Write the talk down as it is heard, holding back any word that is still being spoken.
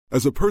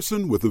As a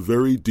person with a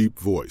very deep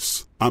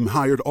voice, I'm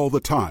hired all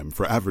the time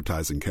for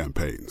advertising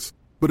campaigns.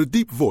 But a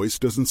deep voice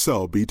doesn't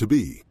sell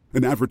B2B,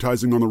 and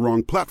advertising on the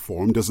wrong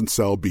platform doesn't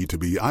sell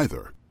B2B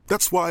either.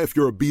 That's why if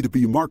you're a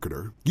B2B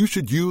marketer, you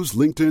should use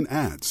LinkedIn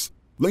ads.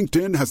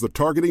 LinkedIn has the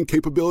targeting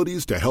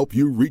capabilities to help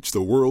you reach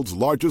the world's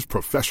largest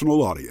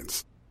professional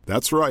audience.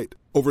 That's right,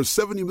 over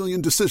 70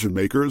 million decision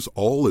makers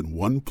all in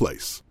one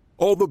place.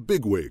 All the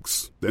big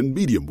wigs, then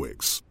medium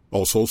wigs,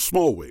 also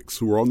small wigs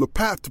who are on the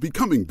path to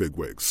becoming big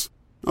wigs.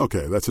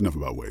 Okay, that's enough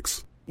about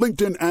wigs.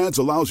 LinkedIn ads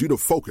allows you to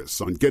focus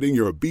on getting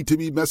your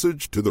B2B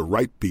message to the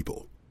right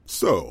people.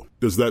 So,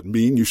 does that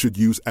mean you should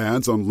use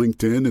ads on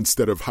LinkedIn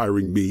instead of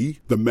hiring me,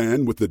 the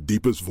man with the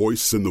deepest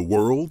voice in the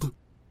world?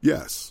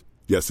 Yes.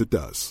 Yes, it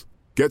does.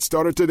 Get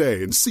started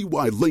today and see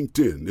why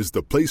LinkedIn is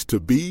the place to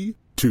be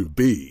to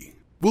be.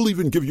 We'll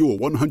even give you a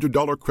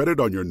 $100 credit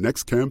on your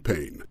next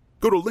campaign.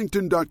 Go to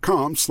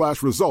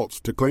linkedin.com/results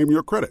to claim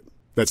your credit.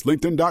 That's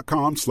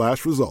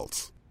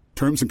linkedin.com/results.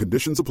 Terms and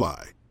conditions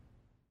apply.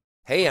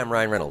 Hey, I'm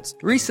Ryan Reynolds.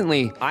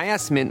 Recently, I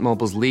asked Mint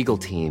Mobile's legal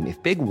team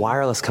if big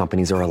wireless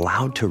companies are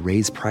allowed to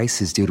raise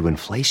prices due to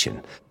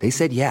inflation. They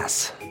said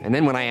yes. And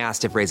then when I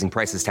asked if raising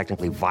prices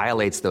technically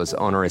violates those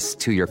onerous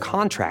two-year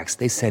contracts,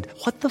 they said,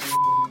 "What the f***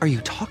 are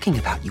you talking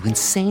about, you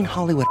insane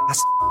Hollywood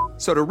ass?"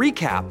 So to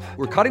recap,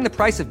 we're cutting the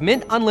price of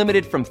Mint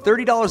Unlimited from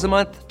 $30 a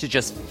month to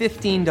just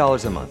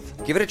 $15 a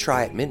month. Give it a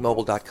try at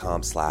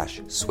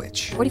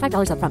mintmobile.com/switch.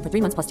 $45 up front for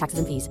 3 months plus taxes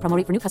and fees. Promo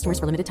rate for new customers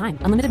for limited time.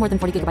 Unlimited more than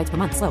 40 gigabytes per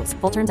month. Slows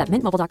full terms at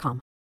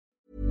mintmobile.com.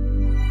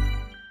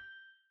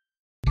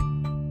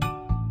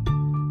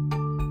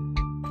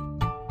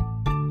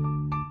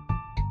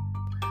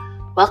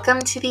 Welcome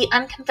to the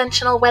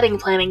Unconventional Wedding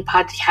Planning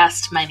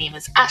Podcast. My name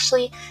is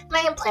Ashley, and I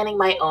am planning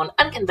my own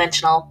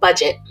unconventional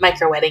budget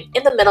micro-wedding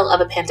in the middle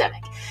of a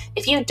pandemic.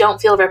 If you don't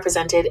feel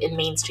represented in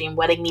mainstream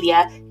wedding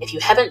media, if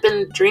you haven't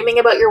been dreaming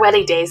about your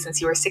wedding day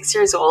since you were 6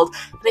 years old,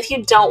 and if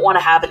you don't want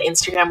to have an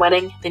Instagram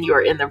wedding, then you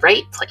are in the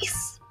right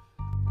place.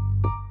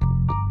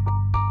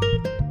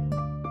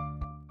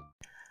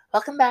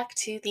 Welcome back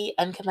to the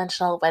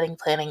Unconventional Wedding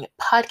Planning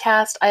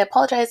Podcast. I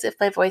apologize if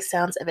my voice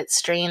sounds a bit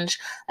strange.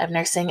 I'm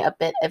nursing a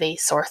bit of a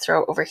sore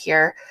throat over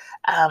here.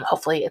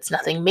 Hopefully it's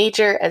nothing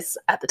major, as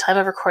at the time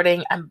of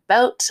recording, I'm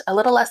about a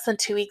little less than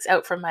 2 weeks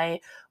out from my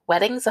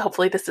wedding, so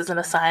hopefully this isn't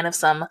a sign of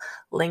some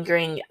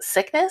lingering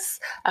sickness,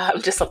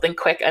 just something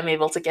quick I'm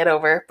able to get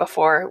over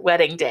before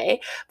wedding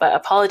day. But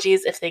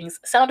apologies if things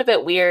sound a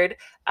bit weird,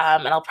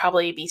 and I'll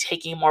probably be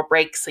taking more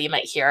breaks, so you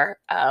might hear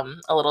a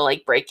little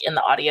break in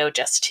the audio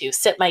just to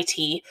sip my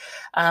tea.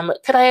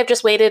 Could I have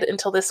just waited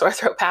until this sore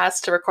throat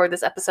passed to record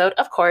this episode?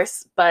 Of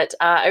course, but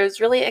I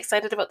was really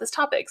excited about this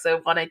topic, so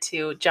I wanted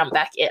to jump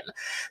back in.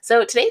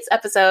 So today's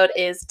episode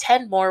is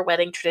 10 more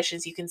wedding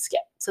traditions you can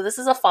skip. So this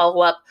is a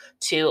follow-up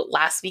to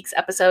last week's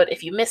episode.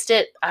 If you missed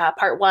it,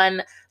 part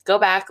 1, go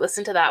back,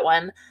 listen to that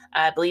one.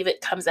 I believe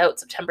it comes out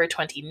September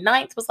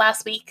 29th was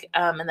last week,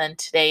 and then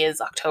today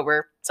is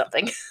October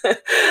something.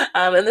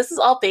 And this is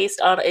all based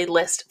on a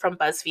list from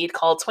BuzzFeed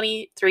called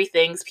 23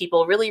 Things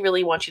People Really,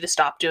 Really Want You to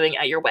Stop Doing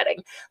at Your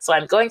Wedding. So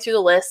I'm going through the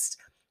list,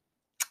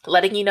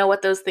 letting you know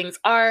what those things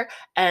are,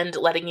 and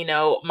letting you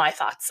know my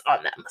thoughts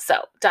on them.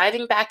 So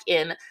diving back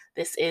in,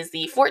 this is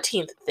the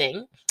 14th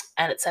thing.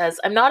 And it says,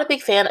 I'm not a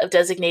big fan of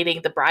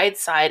designating the bride's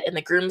side and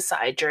the groom's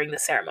side during the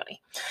ceremony.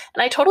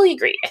 And I totally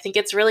agree. I think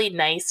it's really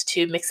nice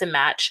to mix and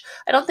match.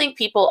 I don't think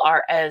people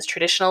are as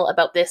traditional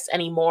about this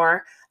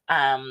anymore.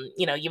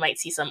 You might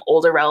see some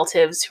older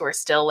relatives who are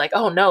still like,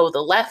 oh no,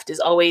 the left is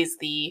always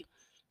I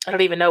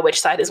don't even know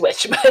which side is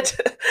which, but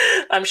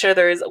I'm sure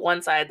there is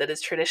one side that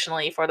is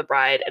traditionally for the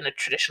bride and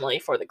traditionally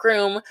for the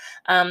groom.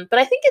 But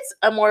I think it's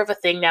a more of a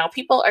thing now.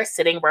 People are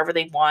sitting wherever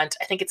they want.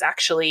 I think it's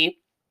actually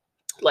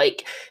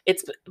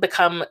it's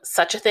become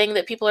such a thing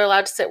that people are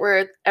allowed to sit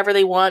wherever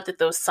they want, that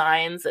those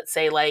signs that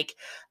say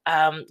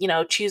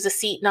choose a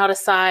seat, not a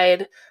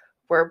side,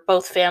 we're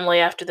both family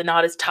after the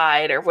knot is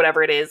tied, or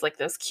whatever it is, like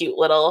those cute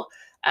little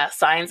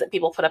signs that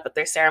people put up at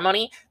their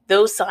ceremony,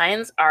 those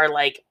signs are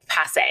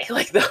passe.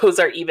 Those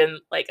are even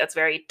that's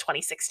very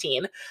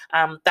 2016.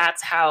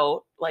 That's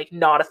how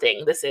not a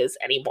thing this is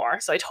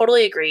anymore. So I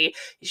totally agree.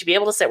 You should be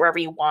able to sit wherever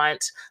you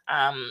want.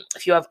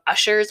 If you have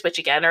ushers, which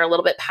again are a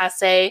little bit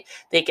passe,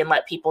 they can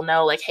let people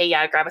know hey,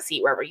 yeah, grab a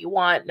seat wherever you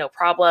want, no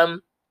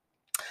problem.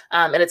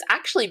 And it's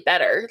actually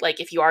better,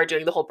 if you are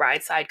doing the whole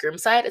bride side, groom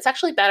side, it's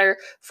actually better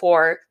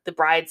for the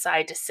bride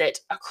side to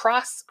sit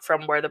across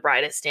from where the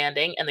bride is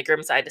standing and the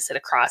groom side to sit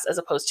across, as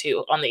opposed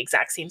to on the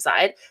exact same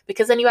side,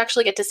 because then you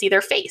actually get to see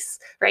their face,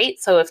 right?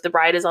 So if the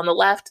bride is on the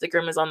left, the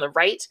groom is on the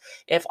right.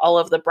 If all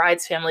of the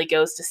bride's family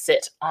goes to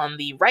sit on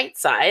the right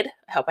side,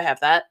 I hope I have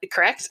that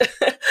correct,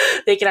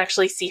 they can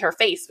actually see her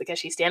face because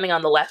she's standing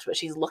on the left, but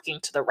she's looking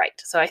to the right.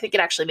 So I think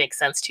it actually makes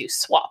sense to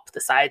swap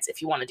the sides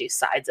if you want to do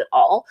sides at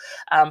all.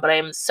 But I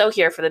am so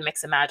here for the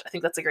mix and match. I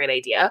think that's a great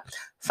idea.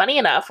 Funny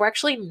enough, we're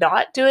actually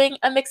not doing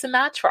a mix and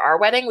match for our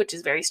wedding, which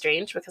is very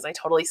strange because I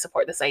totally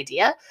support this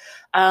idea.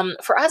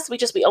 For us,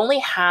 we only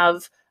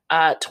have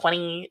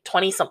 20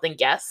 something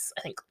guests,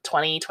 I think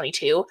 20,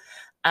 22.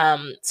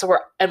 So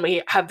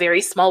we have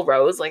very small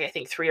rows, like I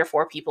think 3 or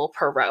 4 people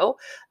per row.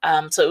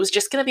 So it was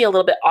just going to be a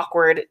little bit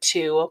awkward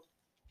to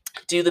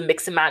do the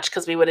mix and match,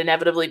 because we would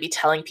inevitably be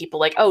telling people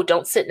like, oh,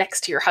 don't sit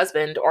next to your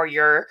husband or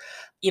your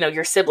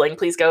sibling.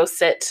 Please go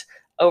sit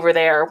over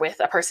there with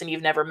a person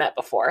you've never met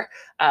before.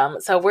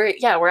 So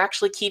we're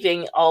actually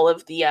keeping all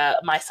of the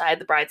my side,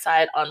 the bride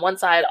side, on one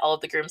side, all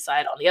of the groom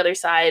side on the other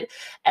side,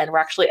 and we're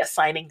actually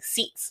assigning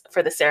seats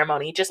for the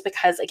ceremony, just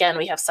because, again,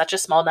 we have such a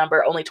small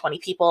number, only 20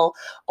 people,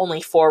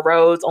 only 4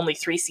 rows, only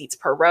 3 seats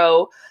per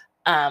row.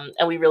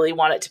 And we really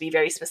want it to be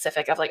very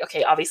specific of like,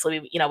 okay, obviously,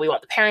 we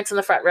want the parents in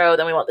the front row,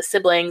 then we want the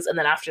siblings. And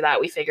then after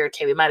that, we figured,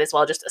 okay, we might as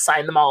well just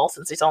assign them all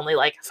since there's only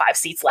like 5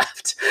 seats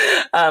left.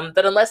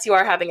 But unless you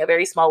are having a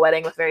very small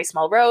wedding with very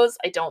small rows,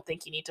 I don't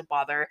think you need to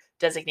bother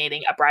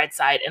designating a bride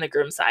side and a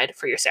groom side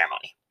for your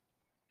ceremony.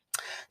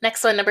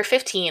 Next one, number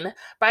 15,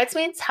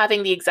 bridesmaids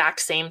having the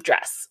exact same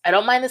dress. I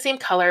don't mind the same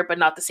color, but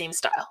not the same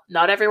style.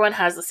 Not everyone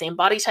has the same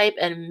body type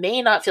and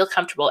may not feel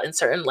comfortable in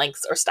certain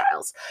lengths or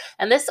styles.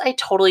 And this I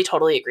totally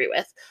agree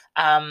with.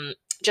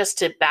 Just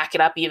to back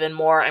it up even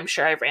more, I'm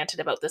sure I've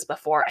ranted about this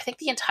before. I think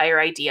the entire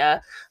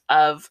idea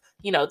of,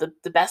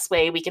 the best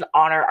way we can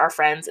honor our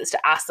friends is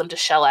to ask them to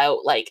shell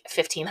out like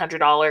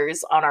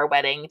 $1,500 on our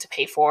wedding to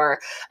pay for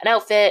an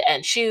outfit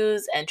and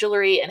shoes and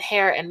jewelry and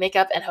hair and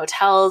makeup and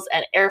hotels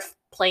and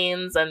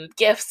airplanes and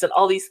gifts and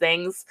all these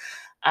things,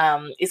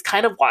 is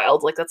kind of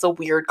wild. Like, that's a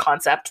weird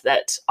concept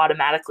that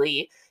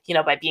automatically,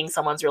 by being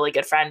someone's really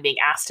good friend, being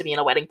asked to be in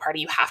a wedding party,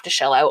 you have to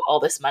shell out all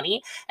this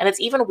money. And it's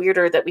even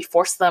weirder that we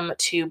force them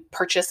to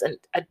purchase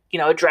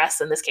a dress,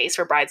 in this case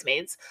for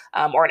bridesmaids,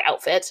 or an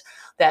outfit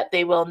that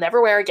they will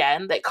never wear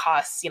again, that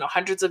costs,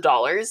 hundreds of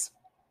dollars,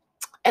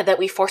 and that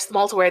we force them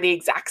all to wear the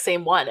exact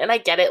same one. And I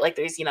get it, like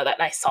there's, that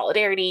nice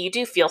solidarity. You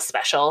do feel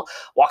special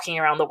walking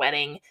around the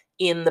wedding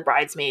in the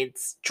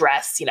bridesmaid's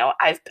dress.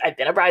 I've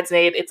been a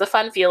bridesmaid. It's a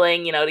fun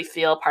feeling, to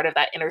feel part of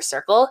that inner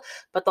circle.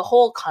 But the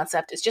whole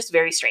concept is just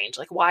very strange.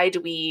 Like, why do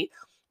we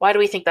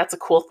think that's a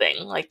cool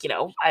thing? Like,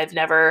 I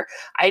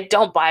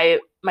don't buy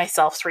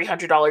myself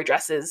 $300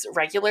 dresses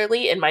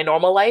regularly in my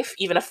normal life,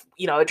 even if,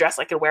 a dress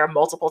I could wear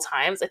multiple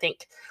times. I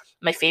think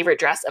my favorite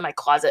dress in my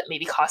closet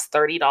maybe cost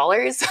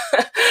 $30.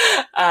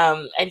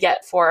 And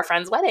yet for a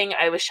friend's wedding,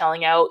 I was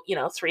shelling out,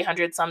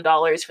 $300 some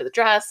for the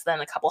dress, then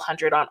a couple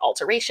hundred on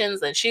alterations,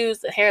 then shoes,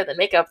 then hair, then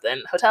makeup,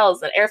 then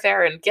hotels, then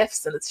airfare and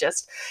gifts. And it's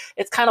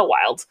kind of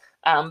wild.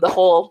 The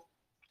whole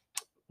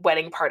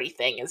wedding party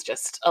thing is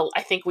just,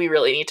 I think we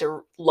really need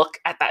to look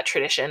at that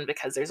tradition,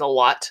 because there's a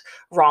lot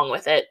wrong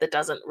with it that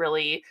doesn't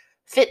really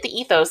fit the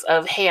ethos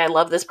of, hey, I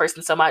love this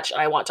person so much and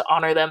I want to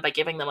honor them by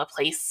giving them a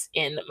place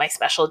in my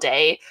special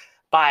day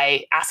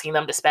by asking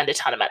them to spend a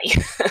ton of money.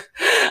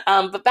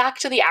 But back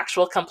to the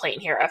actual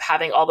complaint here of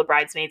having all the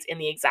bridesmaids in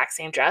the exact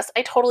same dress.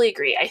 I totally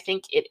agree. I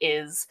think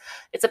it's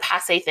a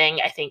passé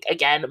thing. I think,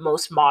 again,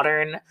 most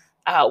modern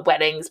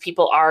weddings,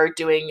 people are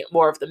doing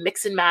more of the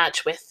mix and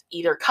match with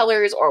either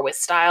colors or with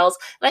styles.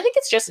 And I think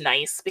it's just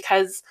nice,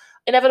 because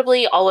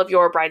inevitably all of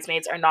your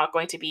bridesmaids are not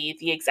going to be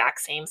the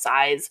exact same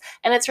size.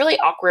 And it's really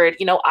awkward.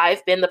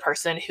 I've been the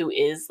person who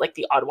is like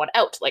the odd one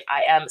out. Like,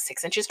 I am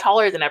 6 inches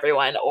taller than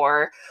everyone,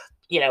 or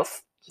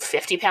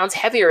 50 pounds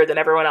heavier than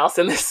everyone else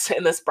in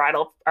this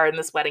bridal or in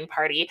this wedding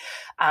party.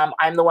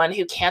 I'm the one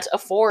who can't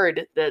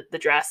afford the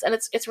dress, and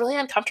it's really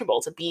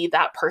uncomfortable to be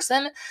that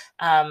person.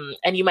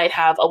 And you might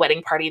have a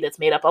wedding party that's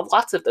made up of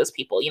lots of those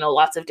people,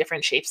 lots of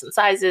different shapes and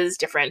sizes,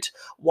 different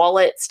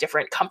wallets,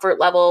 different comfort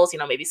levels.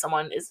 Maybe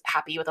someone is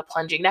happy with a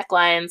plunging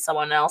neckline,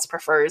 someone else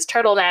prefers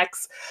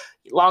turtlenecks,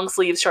 long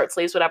sleeves, short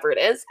sleeves, whatever it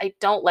is. I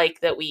don't like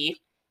that we,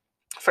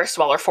 first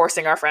of all, are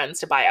forcing our friends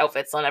to buy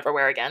outfits they'll never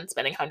wear again,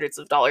 spending hundreds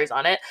of dollars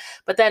on it,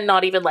 but then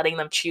not even letting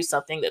them choose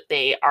something that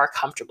they are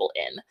comfortable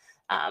in.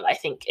 I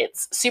think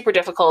it's super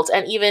difficult.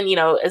 And even,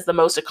 as the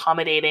most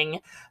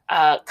accommodating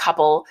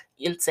couple,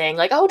 in saying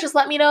like, oh, just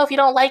let me know if you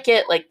don't like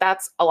it, like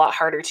that's a lot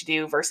harder to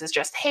do versus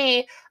just,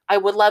 hey, I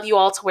would love you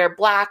all to wear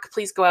black.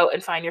 Please go out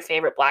and find your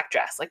favorite black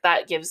dress. Like,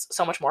 that gives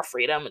so much more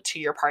freedom to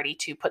your party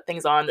to put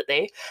things on that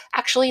they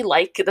actually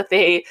like, that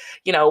they,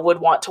 would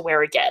want to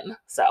wear again.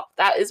 So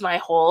that is my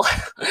whole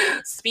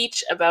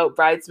speech about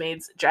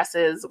bridesmaids'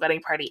 dresses,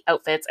 wedding party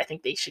outfits. I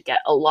think they should get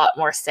a lot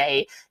more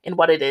say in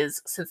what it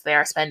is, since they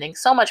are spending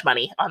so much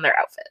money on their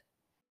outfit.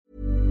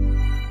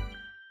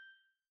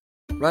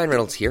 Ryan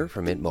Reynolds here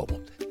from Mint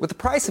Mobile. With the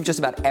price of just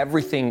about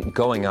everything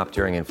going up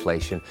during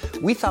inflation,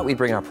 we thought we'd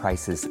bring our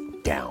prices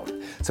down.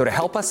 So to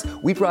help us,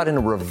 we brought in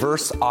a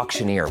reverse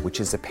auctioneer, which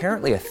is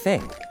apparently a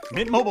thing.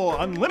 Mint Mobile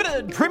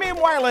Unlimited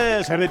Premium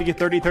Wireless. How to get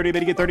 30, 30, bit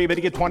to get 30, bit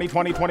to get 20,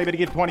 20, 20, bit to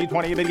get 20,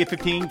 20, bit to get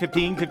 15,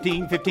 15,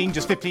 15, 15,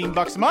 just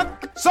 $15 a month?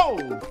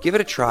 Sold! Give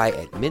it a try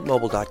at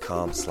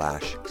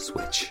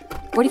mintmobile.com/switch.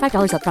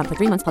 $45 up front for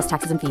 3 months plus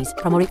taxes and fees.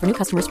 Promo rate for new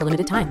customers for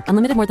limited time.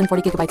 Unlimited more than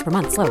 40 gigabytes per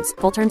month. Slows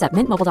full terms at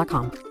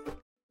mintmobile.com.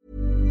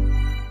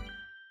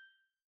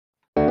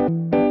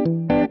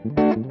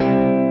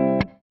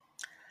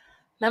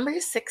 Number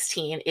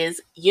 16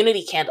 is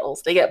unity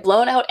candles. They get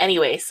blown out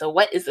anyway, so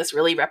what is this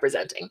really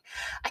representing?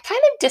 I kind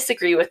of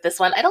disagree with this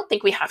one. I don't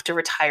think we have to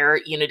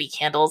retire unity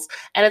candles,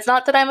 and it's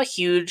not that I'm a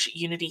huge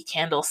unity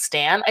candle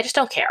stan, I just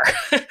don't care.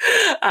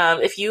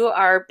 If you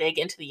are big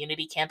into the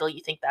unity candle,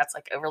 you think that's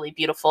like a really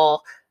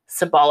beautiful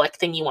symbolic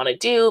thing you want to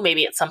do,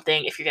 maybe it's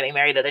something, if you're getting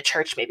married at a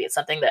church, maybe it's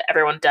something that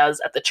everyone does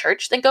at the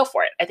church, then go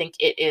for it. I think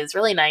it is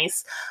really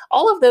nice.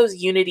 All of those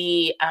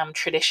unity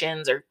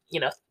traditions or,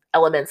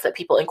 elements that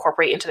people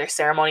incorporate into their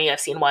ceremony. I've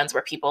seen ones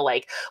where people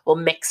like will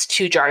mix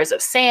 2 jars of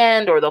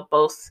sand, or they'll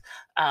both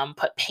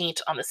put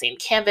paint on the same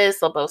canvas.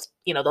 They'll both,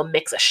 they'll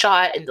mix a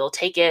shot and they'll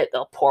take it.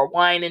 They'll pour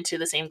wine into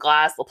the same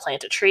glass. They'll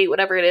plant a tree,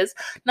 whatever it is.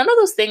 None of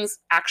those things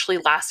actually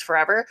last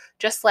forever,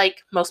 just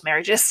like most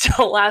marriages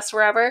don't last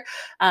forever.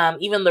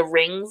 Even the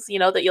rings,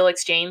 that you'll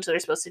exchange that are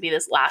supposed to be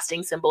this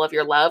lasting symbol of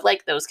your love,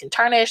 like those can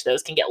tarnish,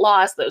 those can get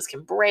lost, those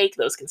can break,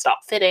 those can stop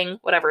fitting,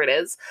 whatever it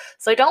is.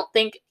 So I don't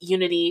think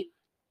unity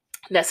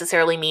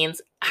necessarily means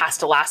has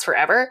to last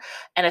forever.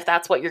 And if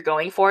that's what you're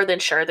going for, then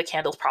sure, the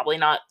candle's probably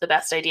not the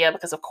best idea,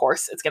 because of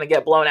course it's going to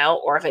get blown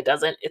out, or if it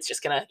doesn't, it's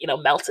just going to,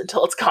 melt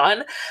until it's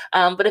gone.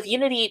 But if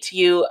unity to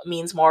you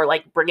means more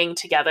like bringing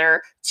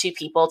together 2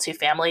 people, 2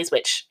 families,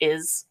 which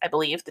is, I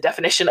believe, the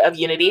definition of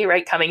unity,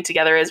 right? Coming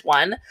together as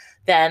one,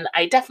 then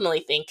I definitely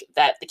think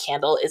that the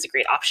candle is a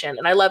great option.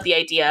 And I love the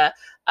idea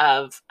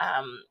of,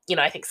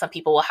 I think some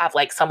people will have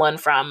like someone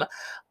from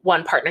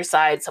one partner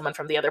side, someone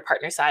from the other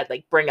partner side,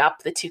 like bring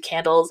up the 2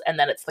 candles, and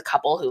then it's the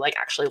couple who like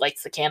actually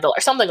lights the candle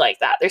or something like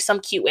that. There's some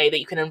cute way that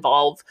you can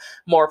involve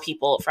more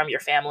people from your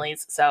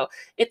families. So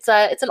it's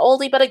an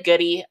oldie but a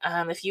goodie.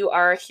 If you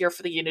are here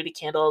for the unity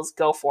candles,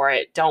 go for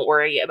it. Don't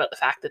worry about the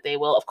fact that they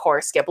will, of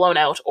course, get blown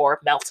out or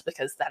melt,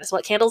 because that is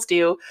what candles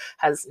do.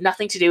 Has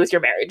nothing to do with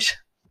your marriage.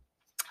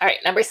 All right,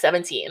 number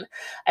 17.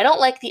 I don't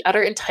like the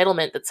utter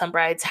entitlement that some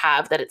brides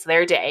have that it's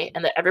their day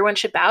and that everyone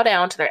should bow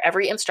down to their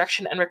every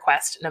instruction and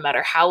request, no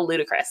matter how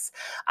ludicrous.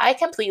 I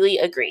completely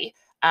agree.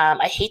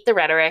 I hate the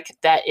rhetoric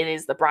that it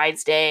is the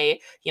bride's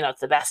day, it's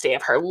the best day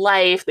of her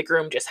life. The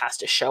groom just has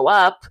to show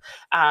up.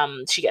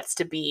 She gets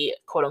to be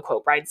quote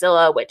unquote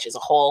bridezilla, which is a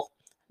whole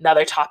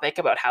another topic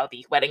about how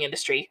the wedding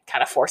industry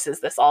kind of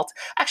forces this all.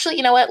 Actually,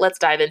 you know what? Let's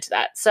dive into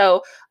that.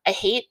 So I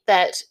hate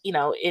that,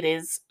 it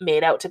is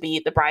made out to be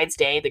the bride's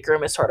day. The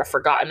groom is sort of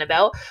forgotten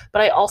about,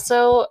 but I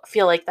also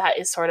feel like that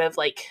is sort of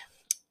like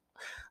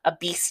a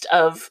beast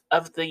of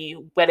the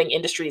wedding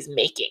industry's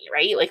making,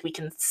 right? Like we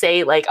can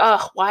say like,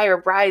 oh, why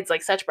are brides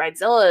like such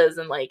bridezillas?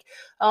 And like,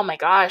 oh my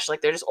gosh,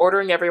 like they're just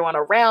ordering everyone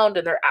around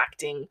and they're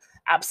acting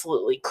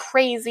absolutely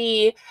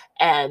crazy.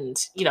 And,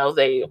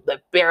 they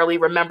barely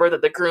remember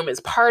that the groom is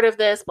part of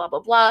this, blah,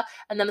 blah, blah.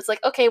 And then it's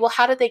like, okay, well,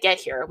 how did they get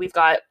here? We've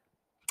got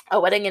a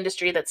wedding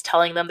industry that's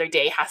telling them their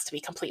day has to be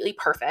completely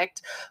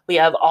perfect. We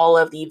have all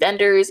of the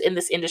vendors in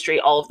this industry,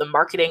 all of the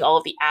marketing, all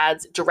of the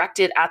ads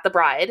directed at the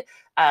bride.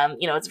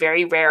 It's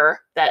very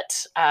rare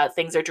that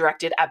things are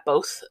directed at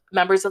both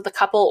members of the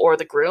couple or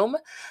the groom.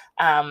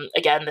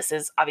 Again, this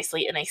is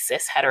obviously in a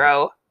cis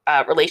hetero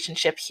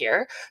relationship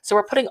here. So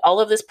we're putting all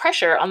of this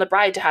pressure on the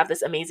bride to have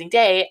this amazing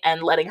day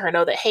and letting her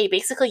know that, hey,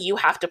 basically you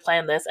have to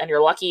plan this, and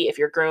you're lucky if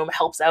your groom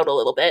helps out a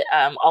little bit.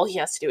 All he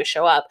has to do is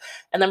show up.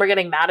 And then we're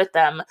getting mad at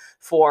them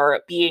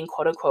for being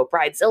quote unquote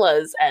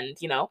bridezillas and,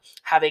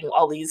 having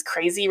all these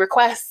crazy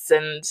requests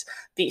and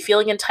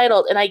feeling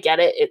entitled. And I get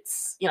it.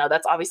 It's,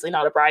 that's obviously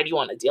not a bride you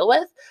want to deal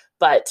with,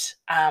 but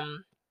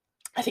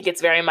I think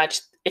it's very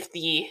much,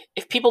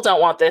 if people don't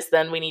want this,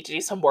 then we need to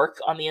do some work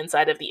on the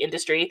inside of the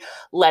industry,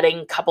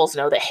 letting couples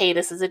know that, hey,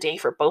 this is a day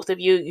for both of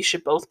you. You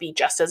should both be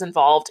just as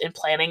involved in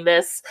planning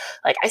this.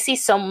 Like I see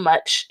so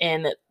much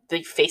in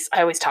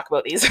I always talk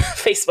about these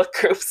Facebook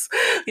groups,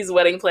 these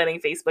wedding planning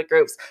Facebook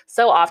groups.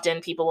 So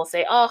often people will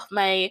say, oh,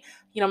 my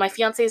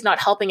fiance is not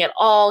helping at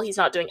all. He's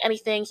not doing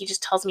anything. He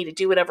just tells me to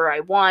do whatever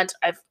I want.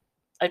 I've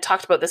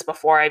talked about this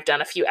before. I've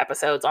done a few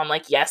episodes on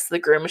like, yes, the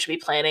groom should be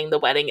planning the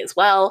wedding as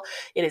well.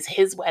 It is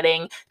his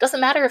wedding.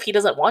 Doesn't matter if he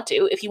doesn't want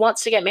to. If he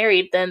wants to get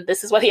married, then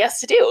this is what he has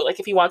to do. Like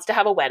if he wants to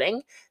have a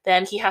wedding,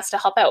 then he has to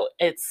help out.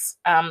 It's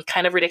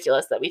kind of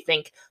ridiculous that we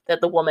think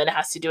that the woman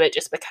has to do it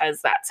just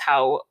because that's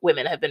how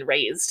women have been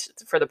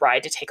raised, for the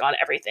bride to take on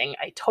everything.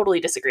 I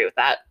totally disagree with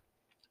that.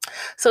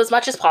 So as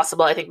much as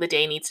possible, I think the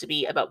day needs to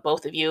be about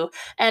both of you.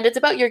 And it's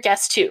about your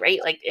guests too,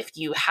 right? Like if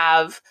you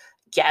have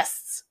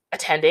guests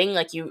attending,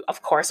 like you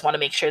of course want to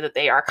make sure that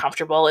they are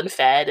comfortable and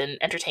fed and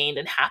entertained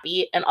and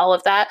happy and all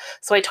of that.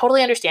 So I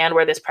totally understand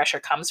where this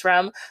pressure comes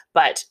from,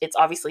 but it's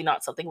obviously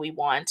not something we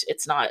want.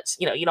 It's not,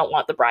 you don't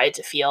want the bride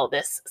to feel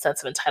this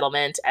sense of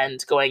entitlement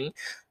and going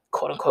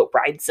quote unquote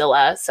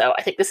bridezilla. So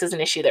I think this is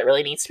an issue that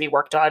really needs to be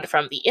worked on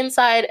from the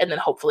inside, and then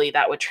hopefully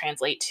that would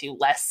translate to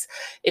less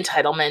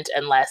entitlement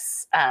and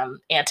less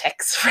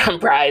antics from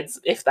brides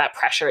if that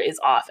pressure is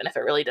off and if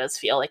it really does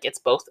feel like it's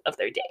both of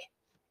their day.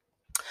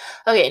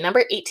 Okay,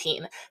 number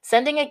 18,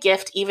 sending a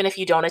gift even if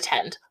you don't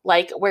attend.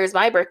 Like, where's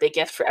my birthday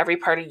gift for every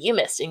party you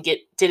missed and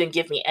didn't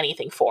give me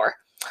anything for?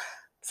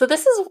 So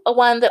this is a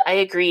one that I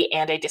agree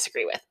and I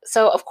disagree with.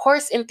 So of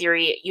course, in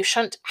theory, you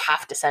shouldn't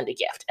have to send a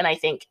gift. And I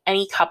think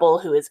any couple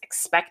who is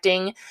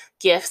expecting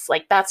gifts,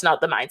 like that's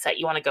not the mindset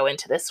you want to go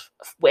into this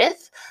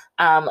with.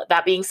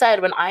 That being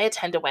said, when I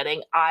attend a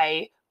wedding,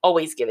 I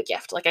always give a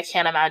gift. Like I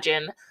can't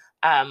imagine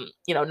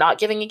not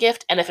giving a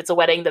gift. And if it's a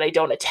wedding that I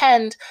don't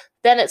attend,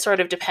 then it sort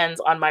of depends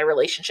on my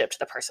relationship to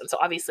the person. So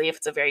obviously, if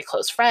it's a very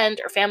close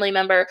friend or family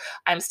member,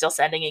 I'm still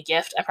sending a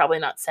gift. I'm probably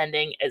not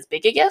sending as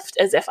big a gift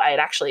as if I had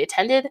actually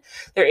attended.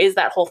 There is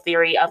that whole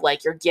theory of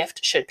like your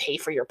gift should pay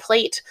for your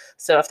plate.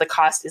 So if the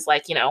cost is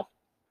like,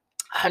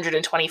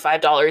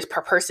 $125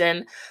 per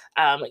person,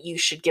 you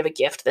should give a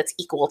gift that's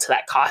equal to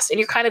that cost. And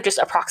you're kind of just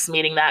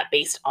approximating that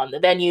based on the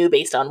venue,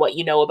 based on what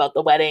you know about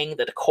the wedding,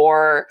 the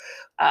decor,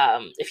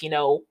 if you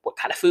know what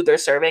kind of food they're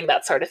serving,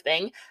 that sort of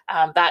thing.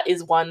 That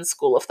is one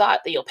school of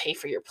thought, that you'll pay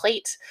for your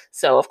plate.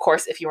 So of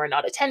course, if you are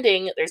not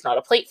attending, there's not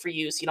a plate for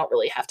you, so you don't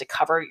really have to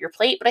cover your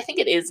plate. But I think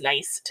it is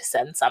nice to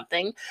send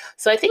something.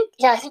 So I think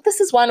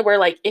this is one where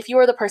like, if you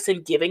are the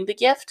person giving the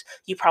gift,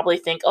 you probably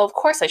think, oh, of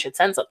course I should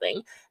send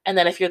something. And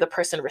then if you're the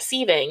person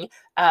receiving,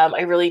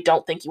 I really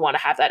don't think you want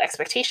to have that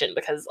expectation,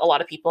 because a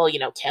lot of people,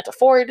 can't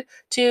afford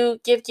to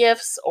give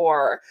gifts,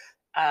 or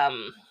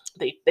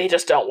they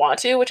just don't want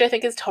to, which I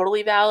think is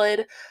totally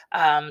valid.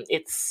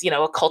 It's,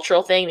 a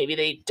cultural thing. Maybe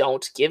they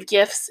don't give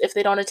gifts if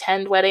they don't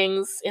attend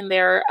weddings in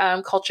their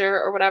culture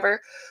or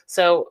whatever.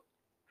 So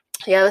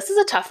yeah, this is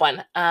a tough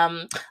one.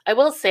 I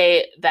will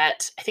say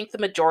that I think the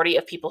majority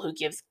of people who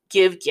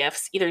give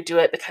gifts either do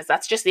it because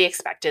that's just the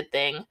expected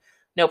thing,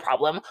 no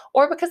problem,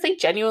 or because they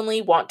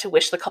genuinely want to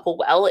wish the couple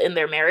well in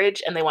their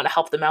marriage and they want to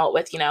help them out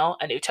with,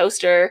 a new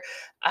toaster,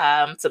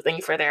 something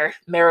for their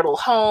marital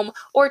home,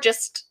 or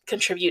just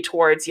contribute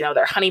towards,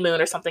 their honeymoon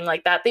or something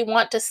like that. They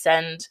want to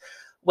send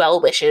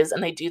well wishes,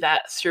 and they do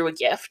that through a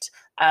gift.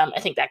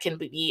 I think that can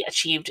be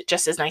achieved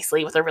just as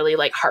nicely with a really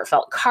like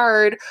heartfelt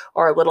card,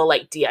 or a little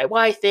like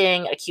DIY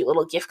thing, a cute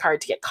little gift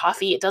card to get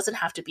coffee. It doesn't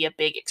have to be a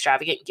big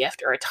extravagant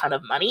gift or a ton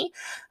of money.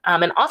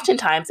 And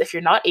oftentimes, if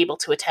you're not able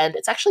to attend,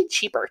 it's actually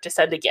cheaper to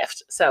send a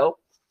gift. So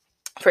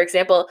for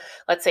example,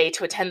 let's say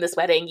to attend this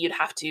wedding, you'd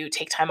have to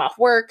take time off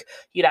work,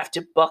 you'd have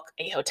to book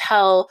a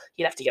hotel,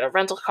 you'd have to get a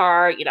rental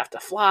car, you'd have to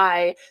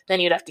fly, then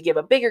you'd have to give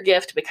a bigger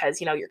gift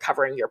because, you're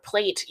covering your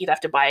plate, you'd have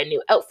to buy a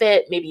new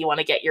outfit, maybe you want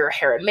to get your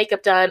hair and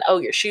makeup done, oh,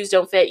 your shoes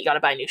don't fit, you got to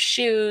buy new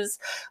shoes,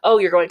 oh,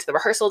 you're going to the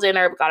rehearsal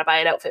dinner, but got to buy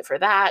an outfit for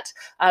that.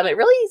 It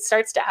really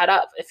starts to add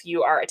up if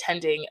you are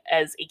attending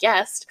as a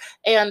guest,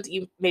 and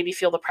you maybe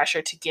feel the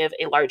pressure to give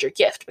a larger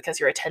gift because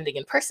you're attending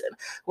in person.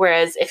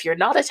 Whereas if you're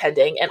not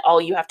attending and all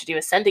you have to do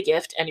is send a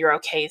gift and you're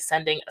okay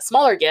sending a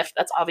smaller gift,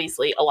 that's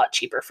obviously a lot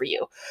cheaper for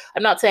you.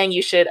 I'm not saying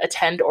you should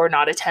attend or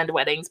not attend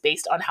weddings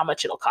based on how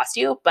much it'll cost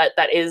you, but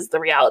that is the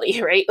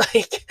reality, right?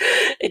 Like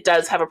it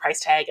does have a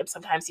price tag, and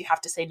sometimes you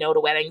have to say no to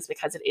weddings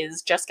because it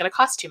is just going to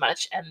cost too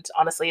much. And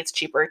honestly, it's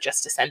cheaper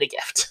just to send a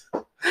gift.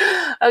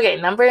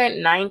 Okay, number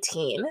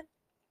 19.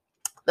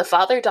 The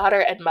father-daughter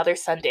and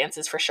mother-son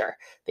dances for sure.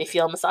 They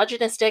feel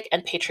misogynistic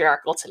and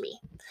patriarchal to me.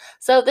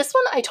 So this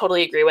one I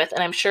totally agree with,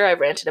 and I'm sure I've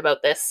ranted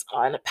about this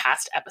on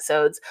past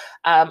episodes.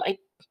 I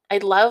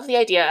love the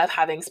idea of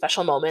having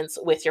special moments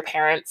with your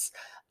parents,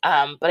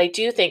 but I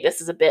do think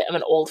this is a bit of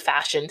an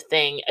old-fashioned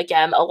thing.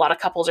 Again, a lot of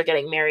couples are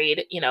getting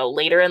married,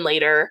 later and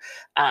later,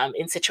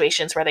 in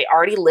situations where they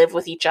already live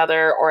with each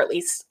other, or at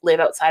least live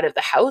outside of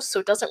the house. So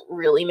it doesn't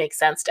really make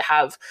sense to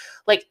have,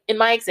 like in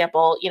my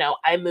example,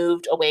 I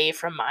moved away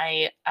from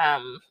my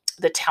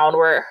the town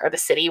or the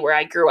city where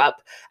I grew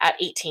up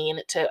at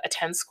 18 to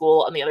attend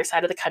school on the other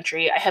side of the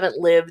country. I haven't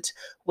lived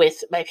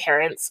with my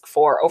parents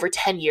for over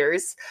 10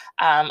 years.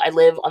 I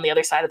live on the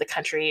other side of the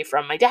country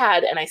from my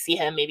dad, and I see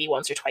him maybe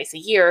once or twice a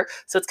year.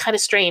 So it's kind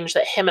of strange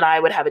that him and I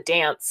would have a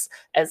dance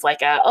as like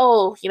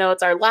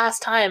it's our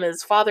last time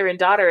as father and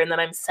daughter, and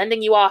then I'm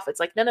sending you off. It's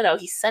like, no,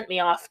 he sent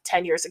me off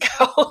 10 years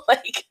ago.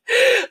 like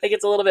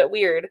it's a little bit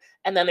weird.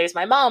 And then there's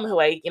my mom, who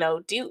I,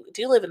 do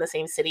live in the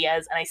same city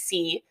as, and I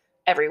see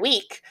every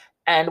week.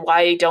 And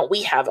why don't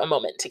we have a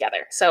moment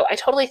together? So I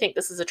totally think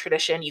this is a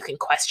tradition you can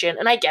question,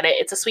 and I get it.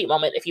 It's a sweet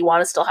moment. If you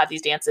want to still have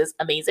these dances,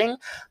 amazing,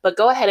 but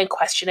go ahead and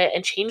question it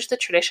and change the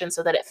tradition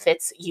so that it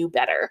fits you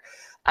better.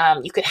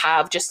 You could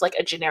have just like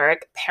a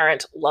generic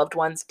parent loved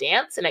ones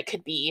dance, and it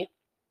could be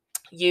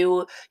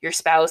you, your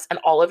spouse, and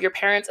all of your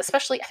parents.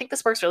 Especially, I think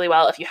this works really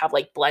well if you have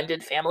like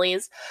blended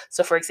families.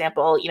 So for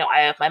example,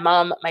 I have my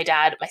mom, my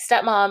dad, my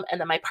stepmom,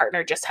 and then my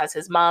partner just has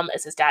his mom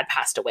as his dad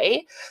passed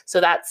away. So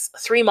that's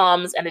 3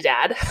 moms and a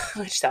dad,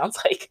 which sounds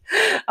like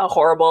a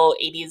horrible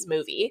 80s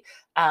movie.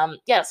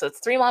 So it's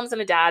 3 moms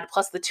and a dad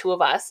plus the 2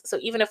 of us. So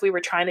even if we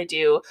were trying to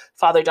do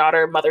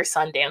father-daughter,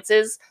 mother-son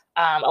dances,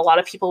 a lot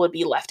of people would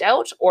be left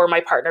out, or my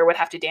partner would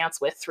have to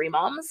dance with 3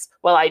 moms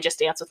while I just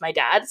dance with my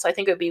dad. So I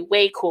think it would be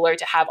way cooler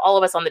to have all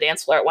of us on the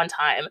dance floor at one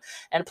time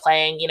and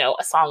playing,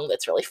 a song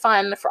that's really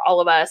fun for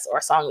all of us, or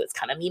a song that's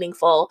kind of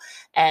meaningful,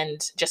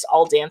 and just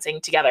all dancing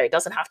together. It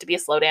doesn't have to be a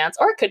slow dance,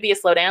 or it could be a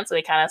slow dance and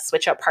we kind of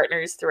switch up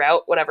partners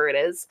throughout, whatever it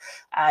is.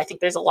 I think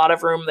there's a lot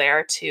of room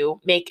there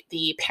to make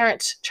the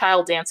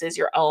parent-child dances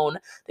your own.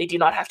 They do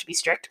not have to be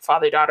strict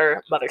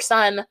father-daughter,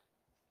 mother-son,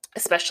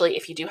 especially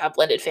if you do have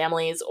blended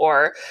families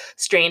or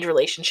strained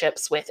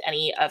relationships with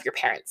any of your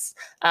parents.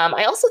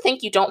 I also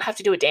think you don't have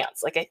to do a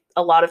dance. Like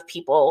a lot of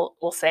people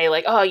will say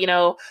like,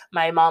 oh,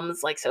 my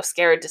mom's like so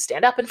scared to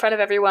stand up in front of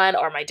everyone,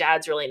 or my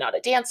dad's really not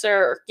a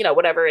dancer, or,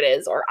 whatever it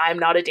is, or I'm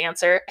not a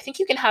dancer. I think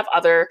you can have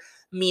other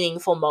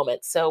meaningful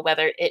moments. So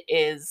whether it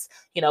is,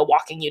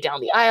 walking you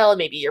down the aisle,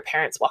 maybe your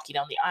parents walk you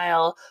down the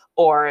aisle,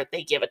 or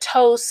they give a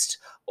toast,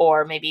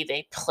 or maybe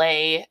they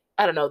play,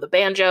 I don't know, the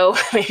banjo.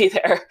 Maybe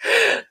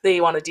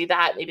they want to do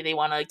that. Maybe they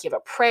want to give a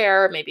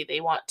prayer. Maybe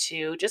they want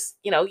to just,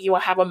 you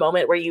have a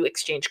moment where you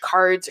exchange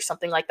cards or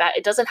something like that.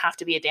 It doesn't have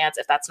to be a dance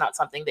if that's not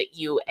something that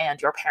you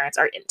and your parents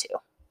are into.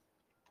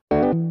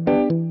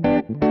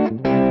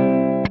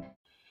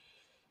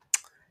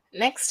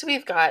 Next,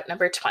 we've got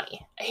number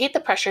 20. I hate the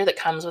pressure that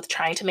comes with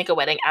trying to make a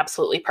wedding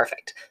absolutely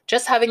perfect.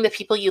 Just having the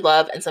people you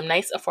love and some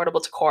nice,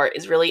 affordable decor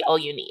is really all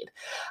you need.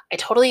 I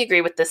totally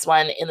agree with this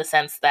one in the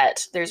sense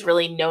that there's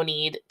really no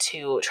need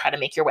to try to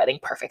make your wedding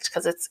perfect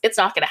because it's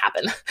not going to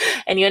happen.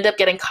 And you end up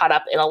getting caught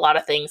up in a lot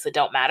of things that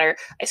don't matter.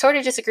 I sort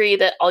of disagree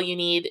that all you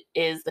need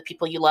is the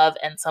people you love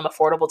and some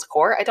affordable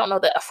decor. I don't know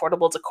that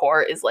affordable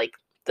decor is like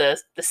the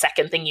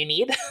second thing you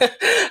need.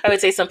 I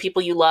would say some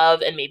people you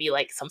love and maybe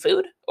like some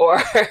food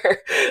or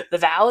the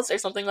vows or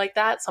something like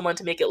that, someone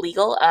to make it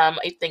legal.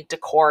 I think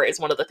decor is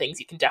one of the things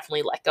you can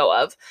definitely let go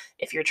of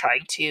if you're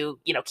trying to,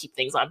 keep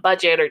things on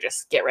budget or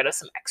just get rid of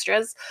some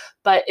extras.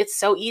 But it's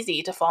so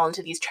easy to fall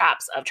into these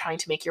traps of trying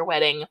to make your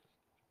wedding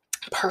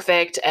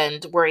perfect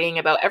and worrying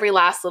about every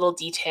last little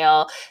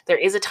detail. There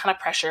is a ton of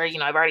pressure.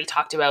 I've already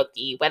talked about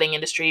the wedding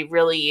industry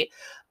really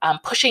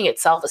pushing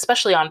itself,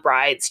 especially on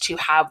brides, to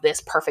have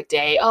this perfect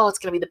day. Oh, it's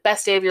going to be the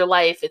best day of your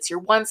life. It's your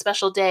one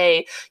special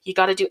day. You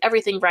got to do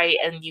everything right.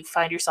 And you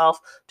find yourself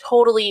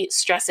totally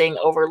stressing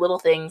over little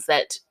things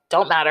that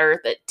don't matter,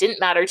 that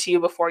didn't matter to you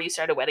before you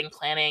started wedding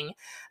planning.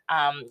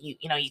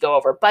 You go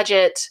over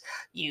budget,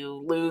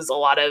 you lose a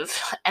lot of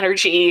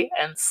energy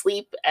and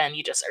sleep, and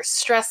you just are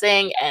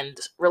stressing, and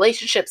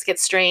relationships get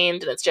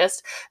strained, and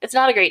it's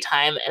not a great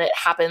time, and it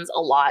happens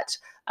a lot.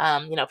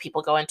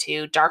 People go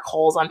into dark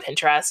holes on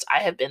Pinterest. I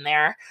have been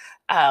there.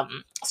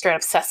 Start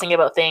obsessing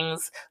about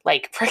things.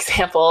 Like, for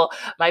example,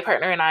 my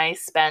partner and I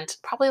spent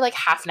probably like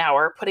half an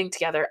hour putting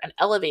together an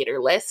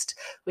elevator list,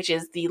 which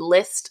is the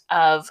list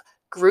of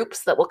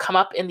groups that will come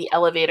up in the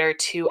elevator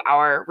to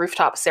our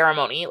rooftop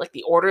ceremony, like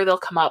the order they'll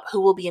come up, who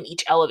will be in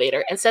each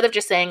elevator, instead of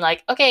just saying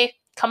like, okay,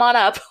 come on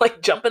up,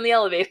 like jump in the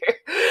elevator.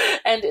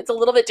 And it's a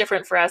little bit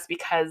different for us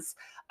because,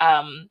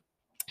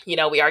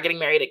 we are getting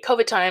married at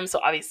COVID time. So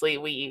obviously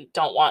we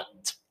don't want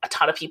a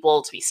ton of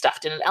people to be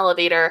stuffed in an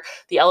elevator.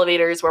 The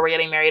elevators where we're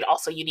getting married,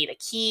 also you need a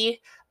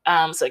key.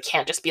 So it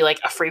can't just be like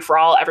a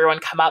free-for-all, everyone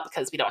come up,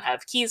 because we don't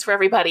have keys for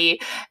everybody.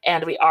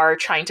 And we are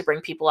trying to bring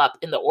people up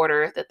in the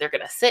order that they're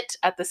going to sit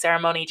at the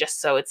ceremony,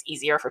 just so it's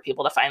easier for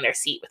people to find their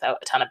seat without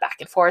a ton of back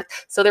and forth.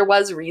 So there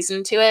was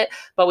reason to it,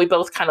 but we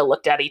both kind of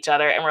looked at each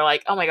other and we're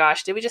like, oh my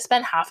gosh, did we just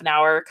spend half an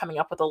hour coming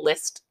up with a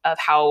list of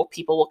how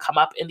people will come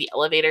up in the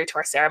elevator to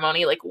our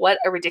ceremony? Like, what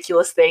a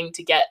ridiculous thing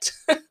to get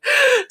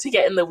to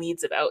get in the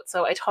weeds about.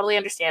 So I totally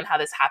understand how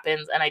this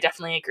happens, and I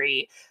definitely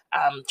agree.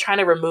 Trying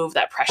to remove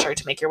that pressure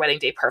to make your wedding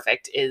day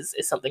perfect is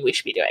something we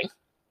should be doing.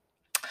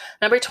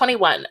 Number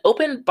 21,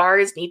 open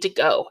bars need to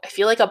go. I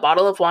feel like a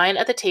bottle of wine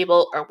at the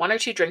table or 1 or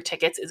 2 drink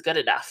tickets is good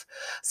enough.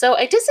 So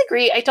I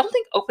disagree. I don't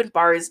think open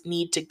bars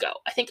need to go.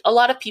 I think a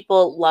lot of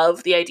people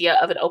love the idea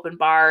of an open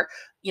bar.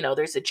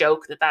 There's a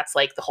joke that that's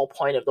like the whole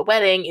point of the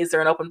wedding. Is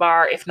there an open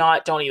bar? If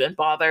not, don't even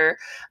bother.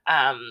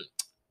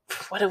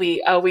 For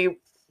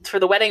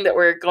the wedding that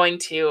we're going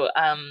to,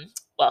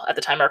 at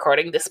the time of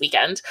recording this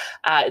weekend,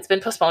 it's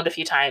been postponed a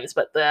few times,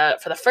 but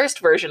for the first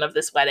version of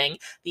this wedding,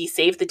 the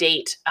save the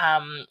date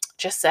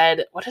just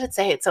said, what did it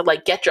say? It said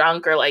like get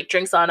drunk or like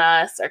drinks on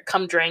us or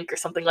come drink or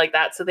something like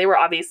that. So they were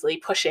obviously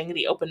pushing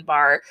the open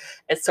bar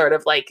as sort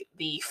of like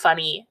the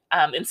funny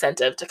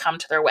incentive to come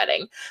to their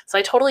wedding. So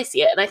I totally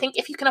see it. And I think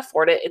if you can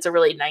afford it, it's a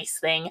really nice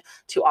thing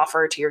to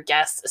offer to your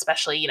guests,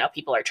 especially,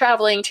 people are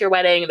traveling to your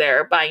wedding,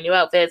 they're buying new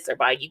outfits, they're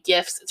buying you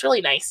gifts. It's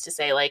really nice to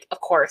say like, of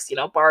course,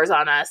 bars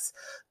on us,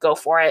 go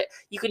for it.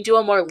 You can do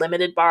a more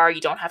limited bar.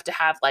 You don't have to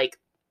have like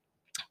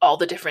all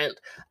the different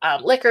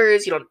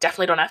liquors. You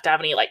definitely don't have to have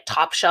any like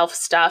top shelf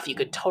stuff. You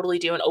could totally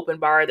do an open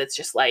bar that's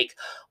just like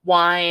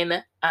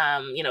wine,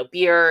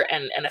 beer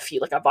and a few,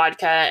 like a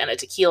vodka and a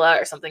tequila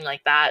or something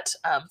like that.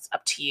 It's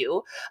up to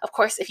you. Of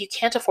course, if you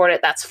can't afford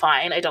it, that's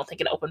fine. I don't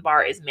think an open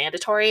bar is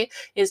mandatory.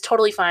 It is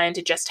totally fine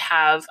to just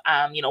have,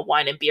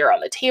 wine and beer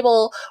on the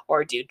table,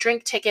 or do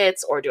drink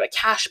tickets, or do a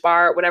cash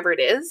bar, whatever it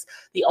is.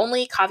 The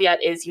only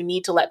caveat is you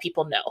need to let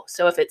people know.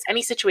 So if it's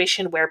any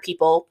situation where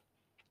people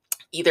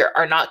either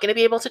are not going to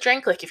be able to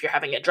drink, like if you're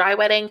having a dry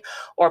wedding,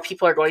 or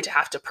people are going to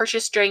have to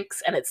purchase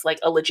drinks and it's like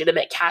a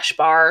legitimate cash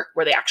bar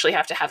where they actually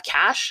have to have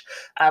cash.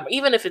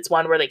 Even if it's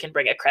one where they can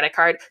bring a credit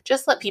card,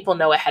 just let people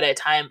know ahead of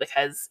time,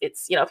 because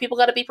it's, people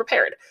got to be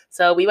prepared.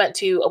 So we went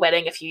to a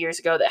wedding a few years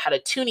ago that had a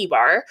toonie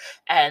bar,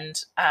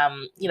 and,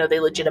 they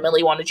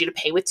legitimately wanted you to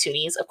pay with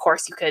toonies. Of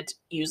course, you could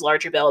use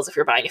larger bills if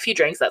you're buying a few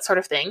drinks, that sort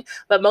of thing.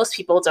 But most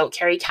people don't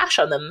carry cash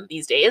on them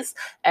these days.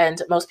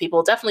 And most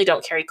people definitely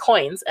don't carry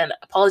coins. And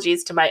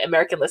apologies to my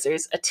American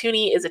listeners, a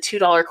toonie is a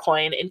 $2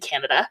 coin in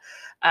Canada.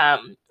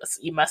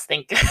 You must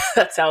think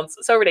that sounds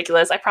so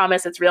ridiculous. I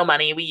promise it's real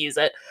money. We use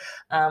it.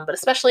 But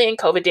especially in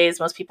COVID days,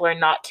 most people are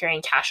not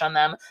carrying cash on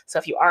them. So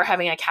if you are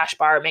having a cash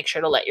bar, make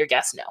sure to let your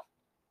guests know.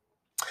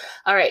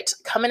 All right,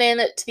 coming in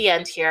to the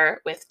end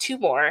here with two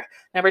more.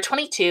 Number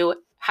 22,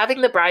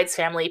 having the bride's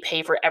family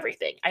pay for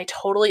everything. I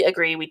totally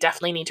agree. We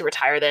definitely need to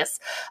retire this.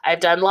 I've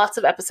done lots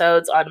of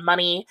episodes on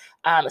money,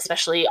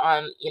 especially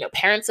on,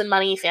 parents and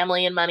money,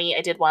 family and money.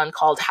 I did one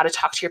called How to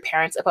Talk to Your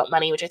Parents About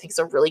Money, which I think is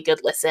a really good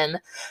listen.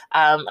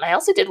 And I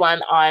also did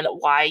one on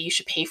why you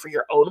should pay for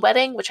your own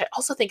wedding, which I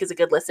also think is a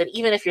good listen,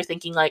 even if you're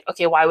thinking like,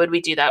 okay, why would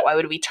we do that? Why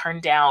would we turn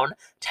down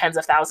tens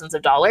of thousands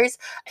of dollars?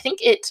 I think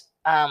it,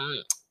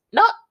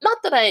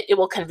 not that it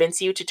will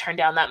convince you to turn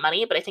down that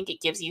money, but I think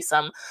it gives you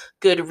some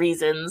good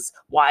reasons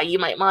why you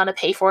might want to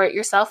pay for it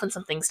yourself and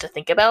some things to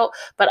think about.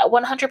 But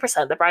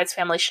 100%, the bride's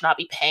family should not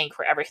be paying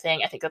for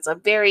everything. I think that's a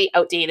very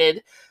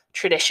outdated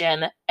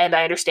tradition, and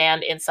I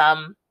understand in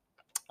some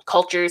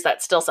cultures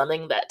that's still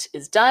something that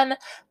is done.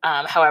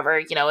 However,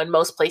 in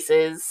most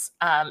places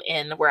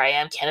in where I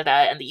am, Canada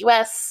and the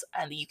US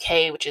and the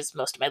UK, which is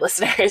most of my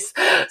listeners,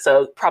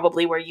 so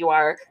probably where you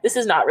are, this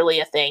is not really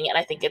a thing. And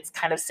I think it's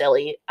kind of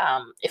silly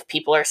if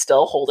people are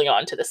still holding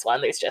on to this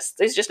one. There's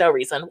just no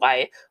reason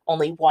why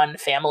only one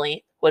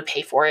family would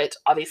pay for it.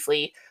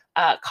 Obviously,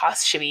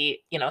 costs should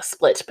be,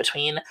 split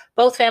between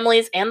both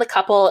families and the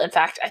couple. In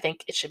fact, I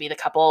think it should be the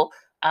couple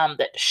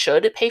that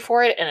should pay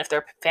for it. And if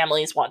their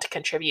families want to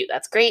contribute,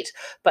 that's great.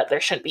 But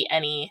there shouldn't be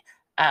any,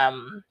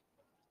 not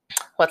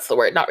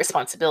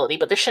responsibility,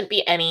 but there shouldn't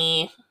be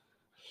any,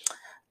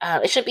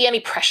 it shouldn't be any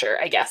pressure,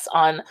 I guess,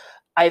 on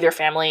either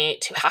family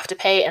to have to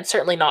pay, and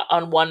certainly not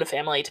on one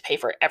family to pay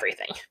for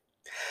everything.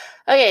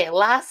 Okay,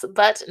 last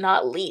but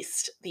not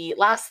least, the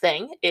last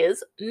thing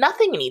is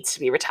nothing needs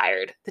to be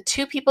retired. The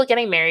two people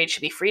getting married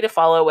should be free to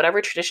follow whatever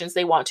traditions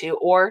they want to,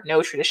 or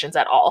no traditions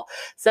at all.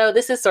 So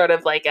this is sort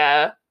of like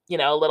a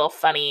little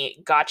funny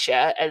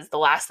gotcha, as the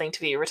last thing to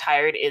be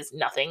retired is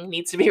nothing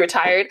needs to be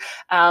retired.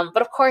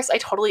 But of course, I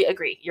totally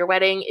agree. Your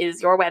wedding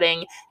is your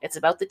wedding. It's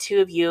about the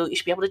two of you. You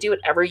should be able to do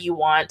whatever you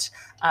want,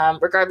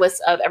 regardless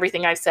of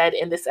everything I've said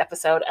in this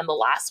episode and the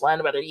last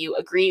one, whether you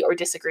agree or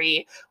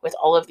disagree with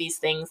all of these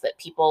things that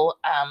people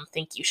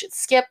think you should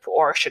skip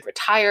or should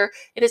retire.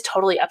 It is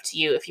totally up to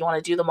you. If you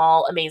want to do them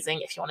all,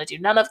 amazing. If you want to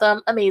do none of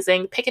them,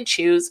 amazing. Pick and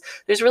choose.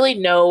 There's really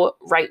no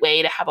right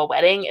way to have a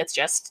wedding. It's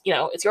just,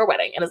 it's your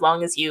wedding. And as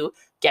long as you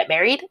get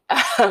married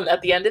at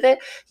the end of it,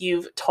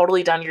 you've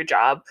totally done your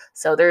job.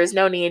 So there is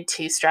no need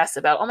to stress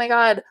about, oh my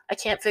God, I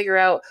can't figure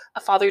out a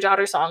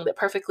father-daughter song that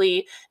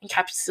perfectly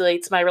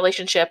encapsulates my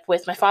relationship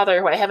with my father,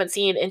 who I haven't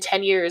seen in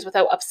 10 years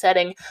without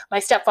upsetting my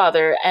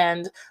stepfather,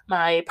 and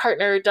my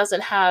partner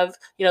doesn't have,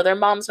 their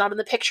mom's not in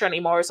the picture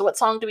anymore. So what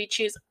song do we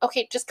choose?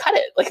 Okay, just cut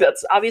it. Like,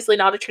 that's obviously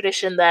not a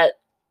tradition that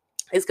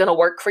is going to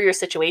work for your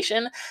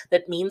situation,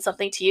 that means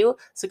something to you.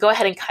 So go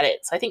ahead and cut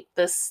it. So I think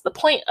the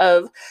point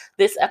of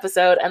this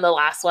episode and the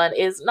last one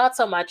is not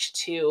so much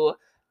to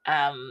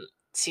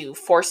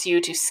force you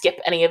to skip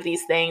any of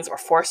these things or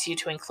force you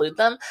to include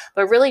them,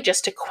 but really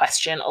just to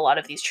question a lot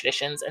of these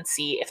traditions and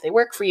see if they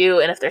work for you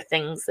and if they're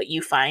things that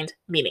you find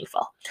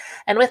meaningful.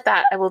 And with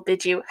that, I will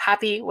bid you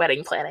happy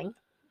wedding planning.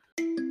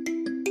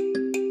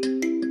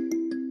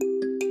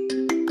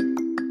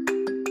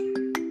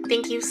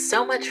 Thank you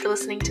so much for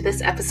listening to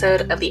this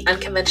episode of the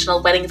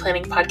Unconventional Wedding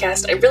Planning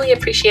Podcast. I really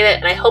appreciate it,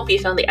 and I hope you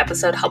found the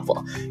episode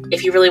helpful.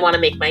 If you really want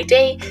to make my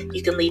day,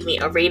 you can leave me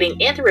a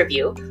rating and a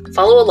review,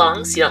 follow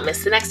along so you don't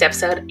miss the next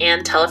episode,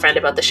 and tell a friend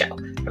about the show.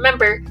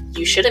 Remember,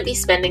 you shouldn't be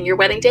spending your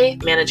wedding day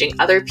managing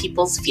other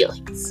people's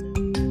feelings.